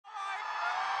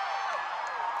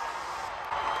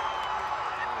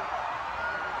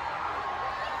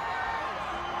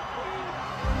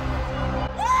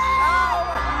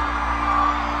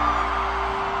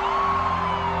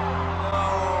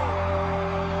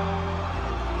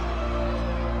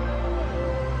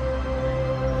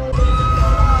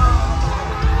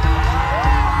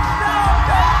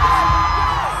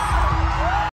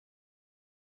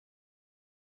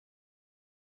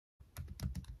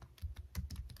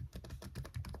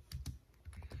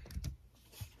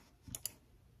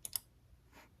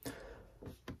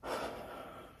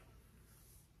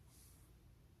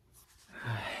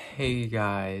Hey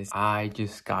guys, I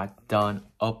just got done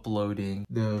uploading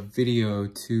the video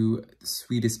to the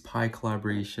Sweetest Pie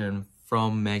collaboration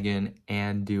from Megan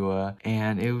and Dua,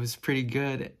 and it was pretty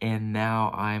good. And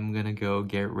now I'm gonna go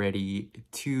get ready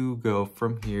to go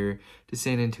from here to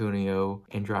San Antonio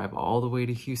and drive all the way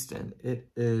to Houston. It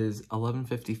is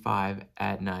 11:55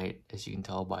 at night, as you can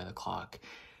tell by the clock.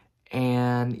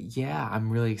 And yeah, I'm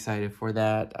really excited for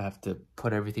that. I have to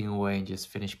put everything away and just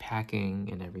finish packing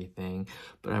and everything.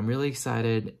 But I'm really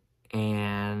excited,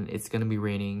 and it's gonna be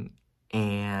raining,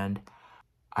 and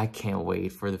I can't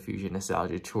wait for the Fusion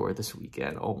Nostalgia Tour this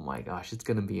weekend. Oh my gosh, it's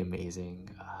gonna be amazing.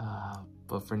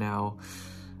 But for now,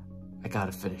 I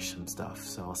gotta finish some stuff,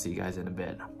 so I'll see you guys in a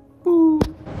bit. Woo!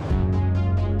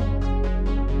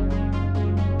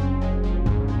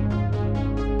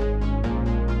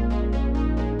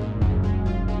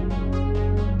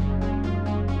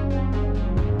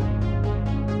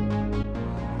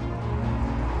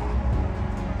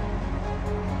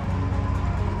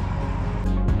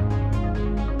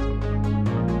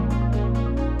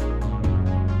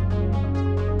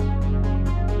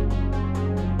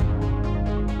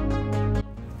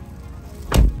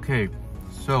 Okay,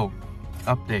 so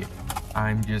update.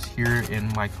 I'm just here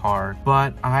in my car,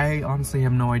 but I honestly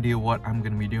have no idea what I'm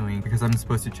gonna be doing because I'm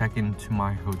supposed to check into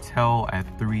my hotel at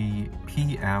 3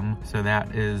 p.m. So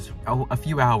that is a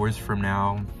few hours from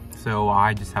now. So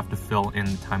I just have to fill in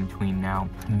the time between now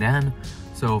and then.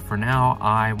 So for now,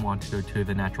 I want to go to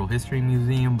the Natural History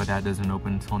Museum, but that doesn't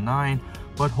open until 9.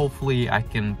 But hopefully I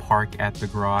can park at the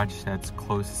garage that's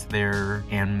close there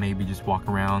and maybe just walk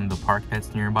around the park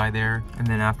that's nearby there. And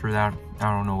then after that,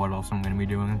 I don't know what else I'm gonna be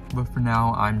doing. But for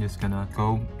now, I'm just gonna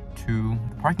go to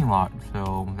the parking lot.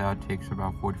 So that takes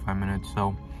about 45 minutes.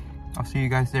 So I'll see you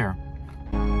guys there.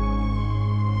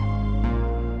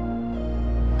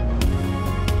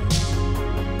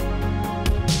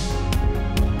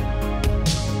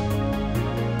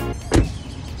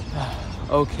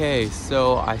 Okay,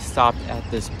 so I stopped at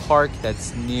this park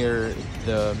that's near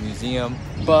the museum,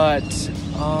 but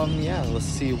yeah, let's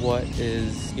see what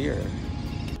is here.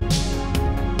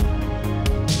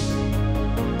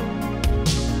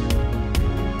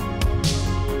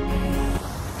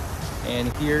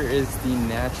 And here is the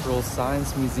Natural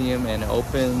Science Museum, and it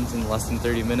opens in less than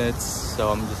 30 minutes, so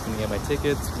I'm just gonna get my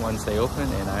tickets once they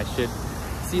open, and I should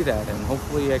see that, and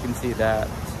hopefully I can see that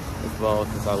as well,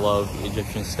 because I love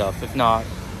Egyptian stuff. If not,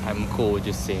 I'm cool with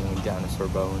just seeing dinosaur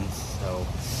bones, so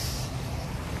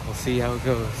we'll see how it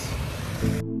goes.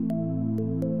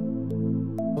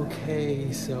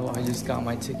 Okay, so I just got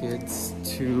my tickets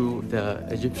to the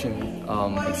Egyptian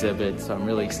exhibit, so I'm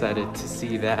really excited to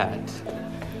see that.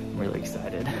 I'm really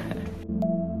excited.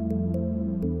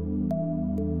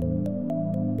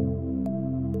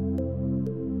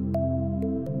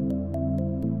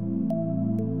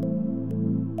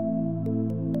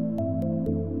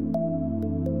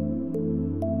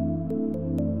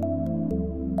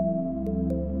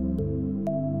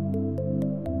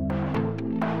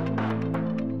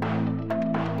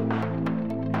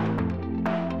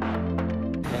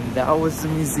 That was the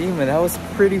museum, and that was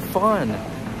pretty fun.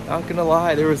 Not gonna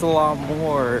lie, there was a lot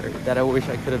more that I wish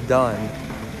I could have done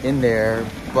in there,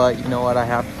 but you know what, I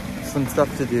have some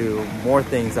stuff to do, more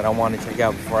things that I want to check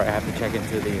out before I have to check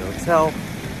into the hotel.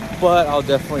 But I'll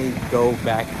definitely go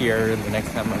back here the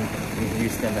next time I'm in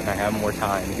Houston and I have more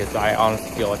time, because I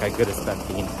honestly feel like I could have spent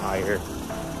the entire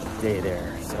day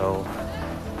there. So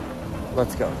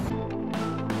let's go.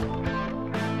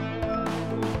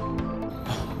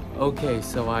 Okay,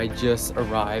 so I just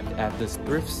arrived at this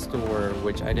thrift store,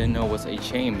 which I didn't know was a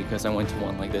chain because I went to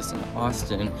one like this in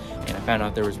Austin, and I found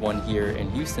out there was one here in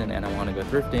Houston, and I want to go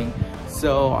thrifting.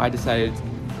 So I decided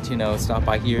to, you know, stop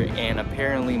by here, and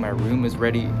apparently my room is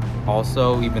ready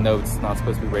also, even though it's not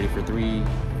supposed to be ready for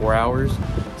 3-4 hours.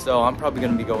 So I'm probably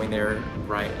going to be going there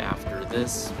right after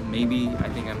this. Maybe, I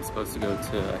think I'm supposed to go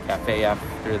to a cafe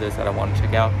after this that I want to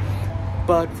check out.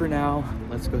 But for now,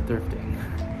 let's go thrifting.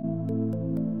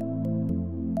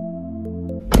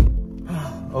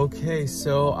 Okay,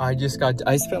 so I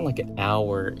spent like an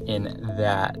hour in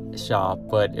that shop,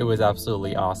 but it was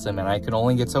absolutely awesome, and I could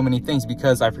only get so many things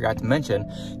because I forgot to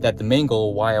mention that the main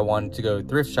goal why I wanted to go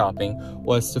thrift shopping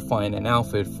was to find an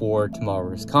outfit for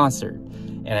tomorrow's concert.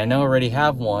 And I know I already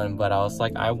have one, but I was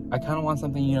like, I kind of want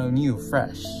something, you know, new,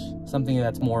 fresh, something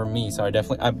that's more me. So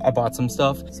I bought some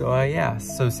stuff. So yeah,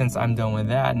 so since I'm done with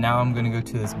that, now I'm gonna go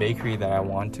to this bakery that I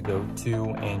want to go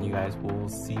to, and you guys will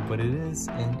see what it is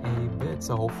in a bit.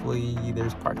 So hopefully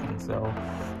there's parking, so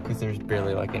because there's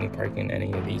barely like any parking in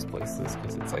any of these places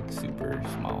because it's like super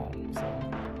small.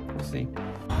 So we'll see.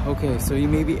 Okay, so you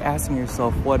may be asking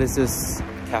yourself, what is this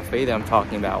cafe that I'm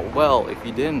talking about? Well, if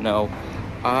you didn't know,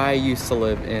 I used to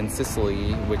live in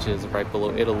Sicily, which is right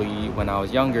below Italy, when I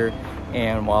was younger.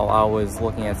 And while I was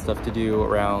looking at stuff to do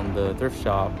around the thrift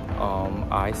shop,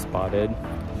 I spotted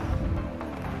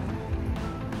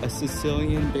a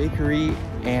Sicilian bakery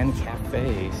and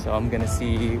cafe. So I'm gonna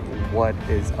see what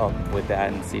is up with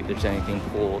that and see if there's anything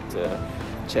cool to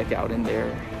check out in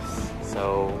there.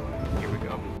 So here we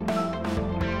go.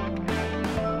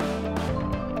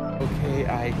 Okay,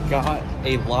 I got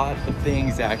a lot of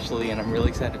things actually, and I'm really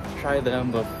excited to try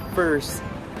them. But first,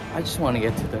 I just want to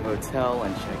get to the hotel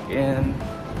and check in.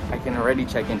 I can already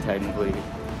check in technically.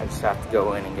 I just have to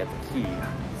go in and get the key.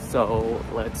 So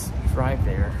let's drive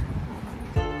there.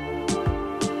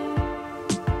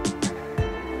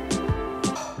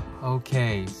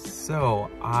 Okay, so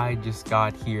I just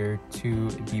got here to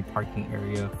the parking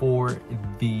area for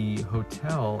the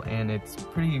hotel, and it's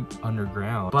pretty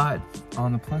underground. But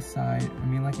on the plus side, I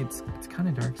mean, like it's kind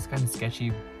of dark, it's kind of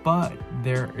sketchy, but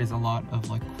there is a lot of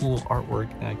like cool artwork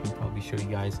that I can probably show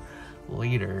you guys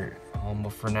later.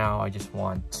 But for now, I just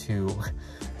want to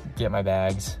get my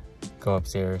bags, go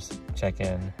upstairs, check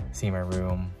in, see my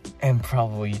room, and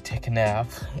probably take a nap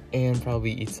and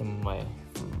probably eat some of my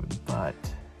food. But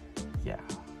yeah,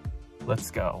 let's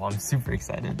go. I'm super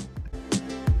excited.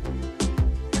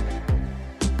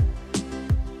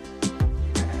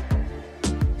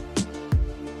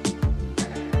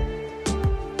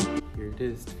 Here it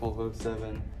is,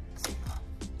 12:07.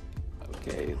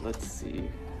 Okay, let's see.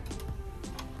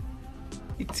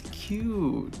 It's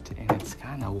cute and it's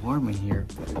kind of warm in here,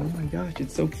 but oh my gosh,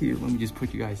 it's so cute. Let me just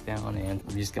put you guys down and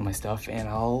let me just get my stuff and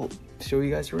I'll show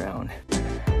you guys around.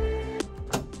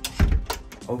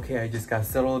 Okay, I just got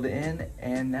settled in,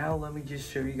 and now let me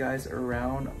just show you guys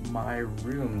around my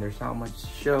room. There's not much to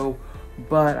show,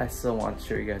 but I still want to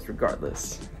show you guys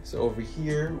regardless. So over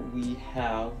here, we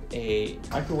have a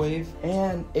microwave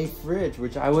and a fridge,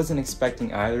 which I wasn't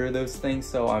expecting either of those things,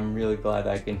 so I'm really glad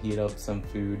that I can heat up some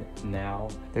food now.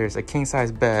 There's a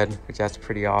king-size bed, which that's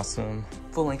pretty awesome.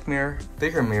 Full-length mirror,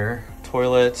 bigger mirror,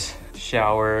 toilet,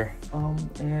 shower,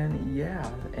 and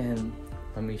yeah, and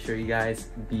let me show you guys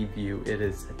the view. It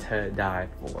is to die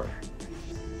for.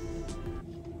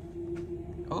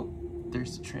 Oh,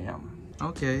 there's the tram.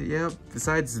 Okay, yep.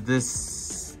 Besides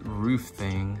this roof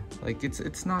thing, like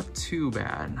it's not too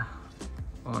bad,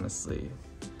 honestly.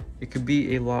 It could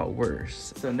be a lot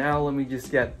worse. So now let me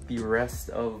just get the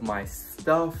rest of my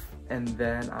stuff, and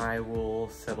then I will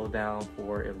settle down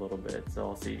for a little bit. So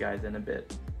I'll see you guys in a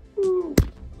bit. Woo.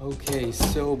 Okay,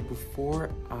 so before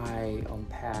I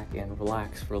unpack and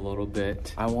relax for a little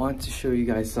bit, I want to show you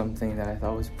guys something that I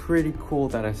thought was pretty cool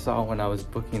that I saw when I was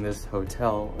booking this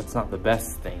hotel. It's not the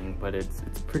best thing, but it's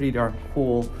pretty darn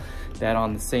cool that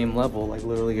on the same level, like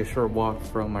literally a short walk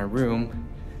from my room,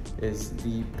 is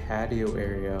the patio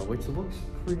area, which looks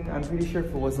pretty, I'm pretty sure if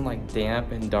it wasn't like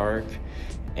damp and dark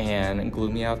and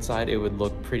gloomy outside, it would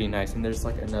look pretty nice. And there's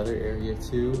like another area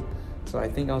too. So I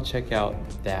think I'll check out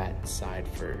that side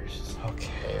first.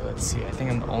 Okay, let's see. I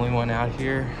think I'm the only one out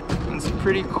here. It's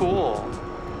pretty cool.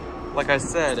 Like I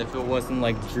said, if it wasn't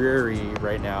like dreary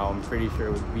right now, I'm pretty sure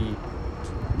it would be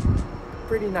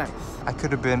pretty nice. I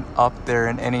could have been up there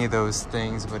in any of those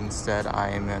things, but instead I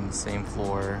am on the same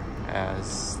floor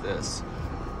as this,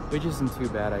 which isn't too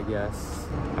bad, I guess.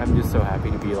 I'm just so happy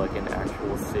to be like in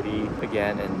actual city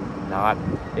again and not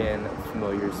in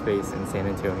familiar space in San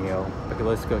Antonio. Okay,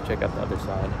 let's go check out the other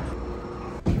side.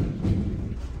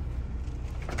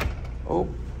 Oh,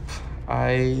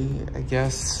 I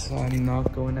guess I'm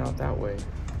not going out that way.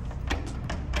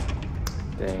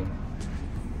 Dang.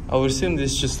 I would assume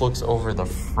this just looks over the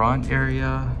front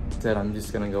area. Instead, I'm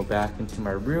just gonna go back into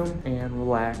my room and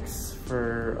relax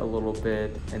for a little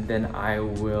bit, and then I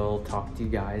will talk to you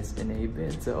guys in a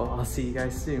bit. So I'll see you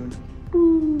guys soon.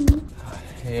 Woo.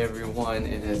 Hey everyone,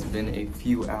 it has been a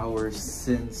few hours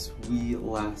since we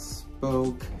last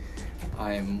spoke.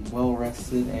 I'm well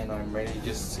rested and I'm ready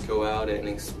just to go out and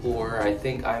explore. I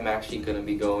think I'm actually gonna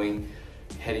be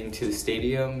heading to the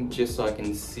stadium just so I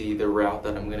can see the route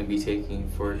that I'm gonna be taking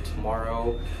for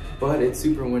tomorrow. But it's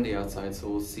super windy outside, so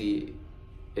we'll see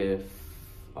if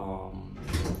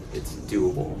it's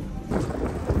doable.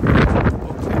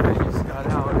 Okay, I just got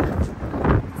out.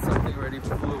 Something already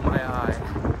blew my eye.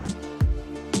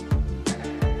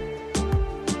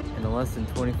 In less than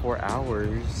 24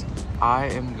 hours, I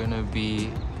am gonna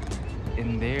be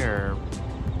in there,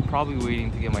 probably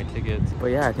waiting to get my tickets. But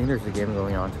yeah, I think there's a game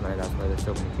going on tonight. That's why there's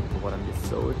so many people, but I'm just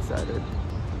so excited.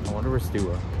 I wonder where's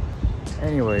Dua.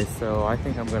 Anyway, so I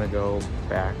think I'm gonna go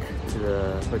back to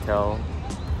the hotel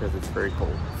because it's very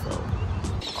cold. So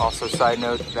also, side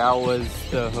note, that was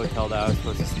the hotel that I was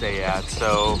supposed to stay at.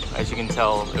 So as you can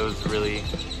tell, it was really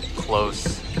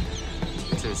close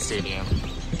to the stadium.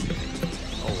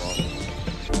 Oh well.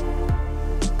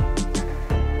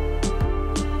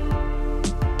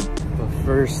 But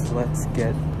first, let's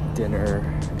get dinner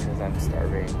because I'm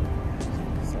starving.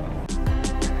 So.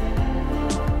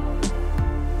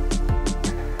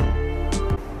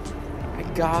 I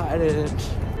got it.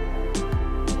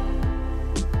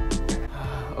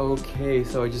 Okay,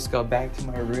 so I just got back to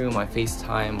my room. I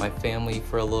FaceTimed my family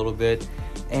for a little bit,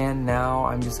 and now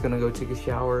I'm just gonna go take a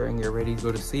shower and get ready to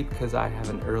go to sleep because I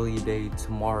have an early day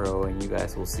tomorrow, and you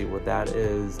guys will see what that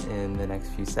is in the next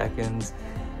few seconds.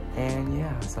 And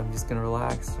yeah, so I'm just gonna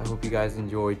relax. I hope you guys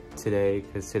enjoyed today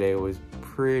because today was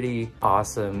pretty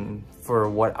awesome for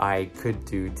what I could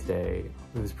do today.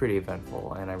 It was pretty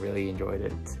eventful and I really enjoyed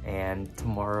it. And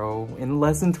tomorrow, in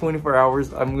less than 24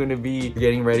 hours, I'm gonna be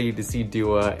getting ready to see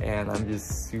Dua, and I'm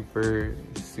just super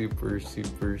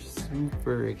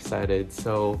excited.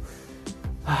 So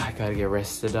I gotta get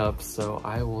rested up. So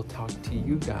I will talk to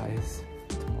you guys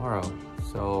tomorrow.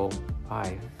 So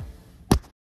bye.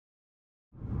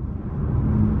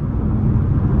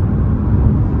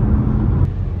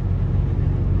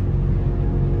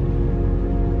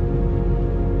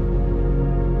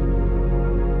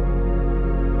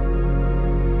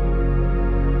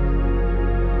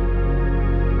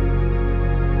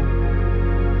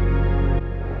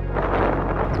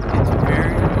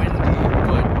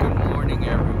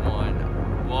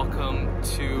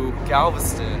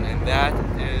 Galveston, and that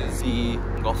is the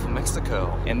Gulf of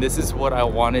Mexico. And this is what I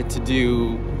wanted to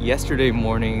do yesterday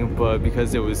morning, but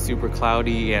because it was super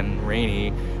cloudy and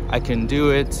rainy, I couldn't do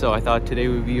it. So I thought today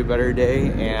would be a better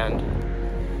day, and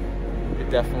it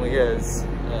definitely is.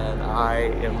 And I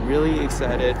am really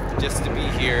excited just to be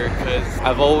here because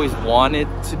I've always wanted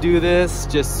to do this,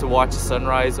 just to watch the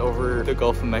sunrise over the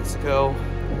Gulf of Mexico.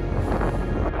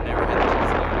 I never had the chance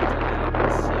to do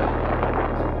it, so,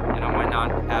 and I might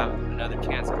not have another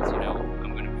chance because, you know,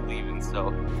 I'm gonna be leaving,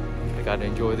 so I gotta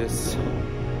enjoy this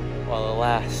while it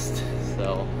lasts.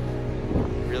 So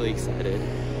really excited.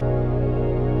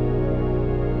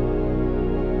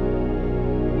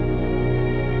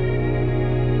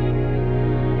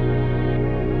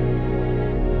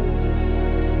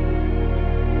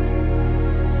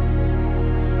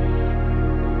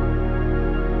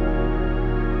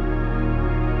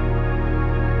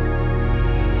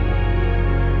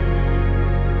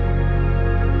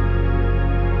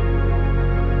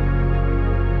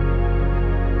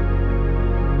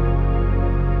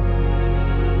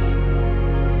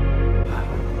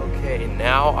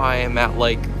 Now I am at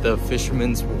like the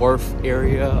Fisherman's Wharf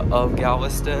area of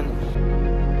Galveston.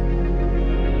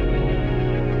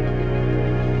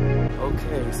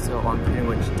 Okay, so I'm pretty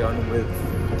much done with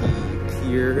the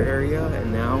pier area,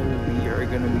 and now we are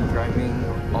gonna be driving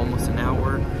almost an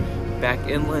hour back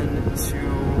inland to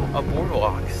a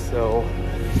boardwalk. So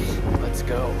let's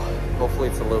go. Hopefully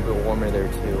it's a little bit warmer there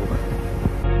too.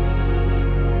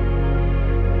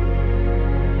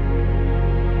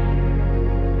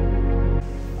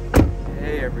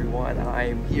 Everyone, I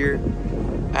am here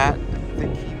at the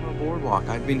Kima Boardwalk.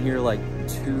 I've been here like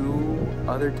 2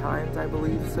 other times, I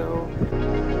believe so.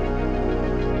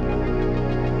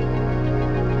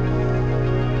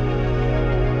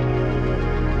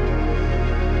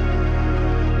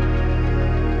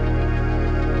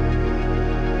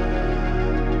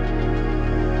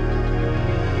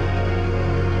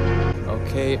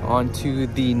 Okay, on to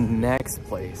the next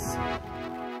place.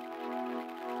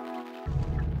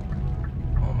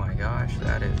 Gosh,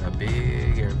 that is a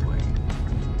big airplane.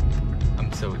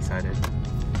 I'm so excited.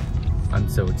 I'm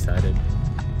so excited.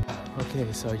 Okay,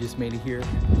 so I just made it here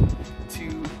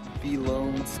to the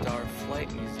Lone Star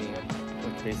Flight Museum.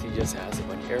 Casey just has a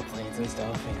bunch of airplanes and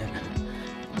stuff, and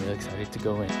I'm really excited to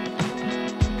go in.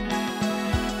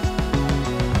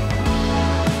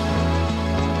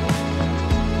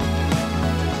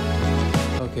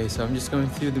 Okay, so I'm just going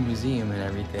through the museum and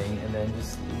everything, and then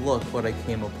just look what I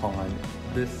came upon.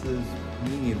 This is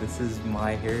me, this is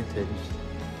my heritage.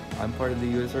 I'm part of the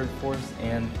US Air Force,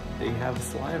 and they have a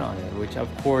slide on it, which of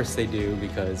course they do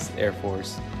because Air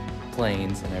Force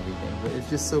planes and everything, but it's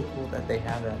just so cool that they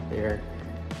have that there.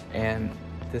 And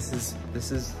this is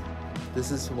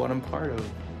what I'm part of.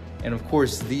 And of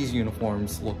course, these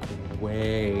uniforms look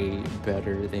way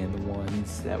better than the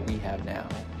ones that we have now.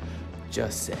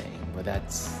 Just saying, but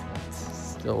that's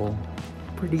still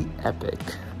pretty epic.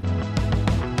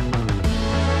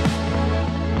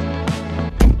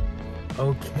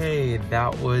 Okay,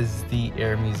 that was the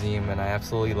Air Museum, and I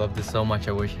absolutely loved it so much.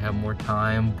 I wish I had more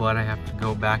time, but I have to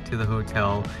go back to the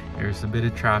hotel. There's a bit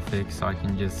of traffic, so I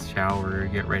can just shower,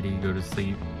 get ready, go to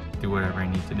sleep, do whatever I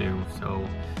need to do. So,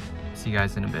 see you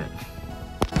guys in a bit.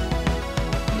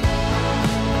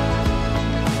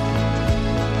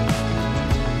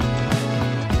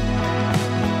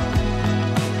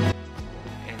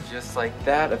 Just like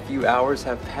that, a few hours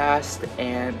have passed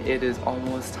and it is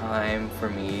almost time for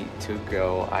me to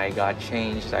go. I got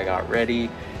changed, I got ready.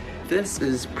 This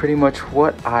is pretty much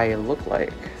what I look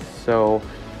like. So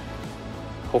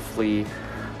hopefully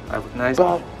I look nice.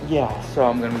 But yeah, so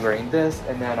I'm gonna be wearing this,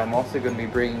 and then I'm also gonna be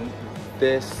bringing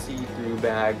this see-through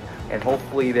bag, and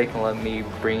hopefully they can let me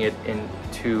bring it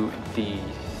into the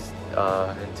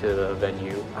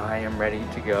venue. I am ready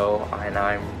to go, and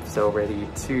I'm so ready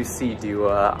to see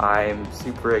Dua. I'm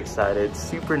super excited,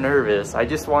 super nervous. I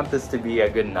just want this to be a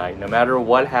good night, no matter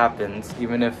what happens.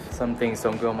 Even if some things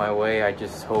don't go my way, I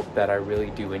just hope that I really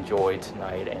do enjoy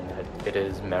tonight and that it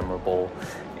is memorable.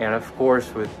 And of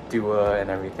course, with Dua and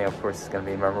everything, of course it's gonna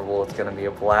be memorable. It's gonna be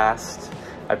a blast.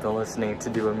 I've been listening to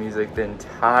Dua music the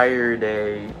entire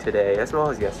day today, as well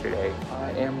as yesterday.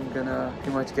 I am gonna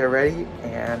pretty much get ready,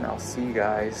 and I'll see you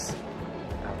guys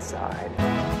outside.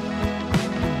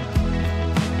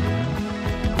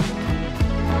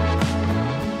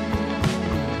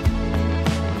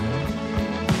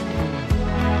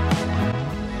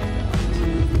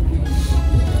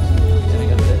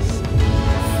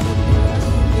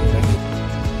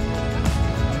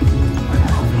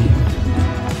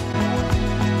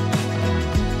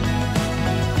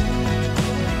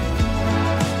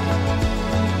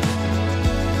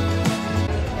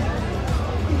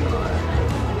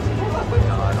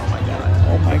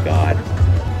 God.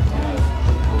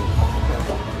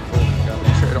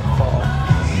 Make sure I don't fall.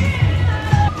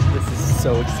 This is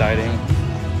so exciting.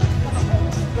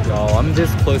 Y'all, I'm this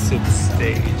close to the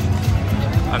stage.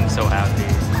 I'm so happy.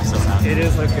 I'm so happy. It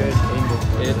is a good angle.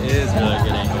 It is a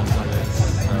good angle.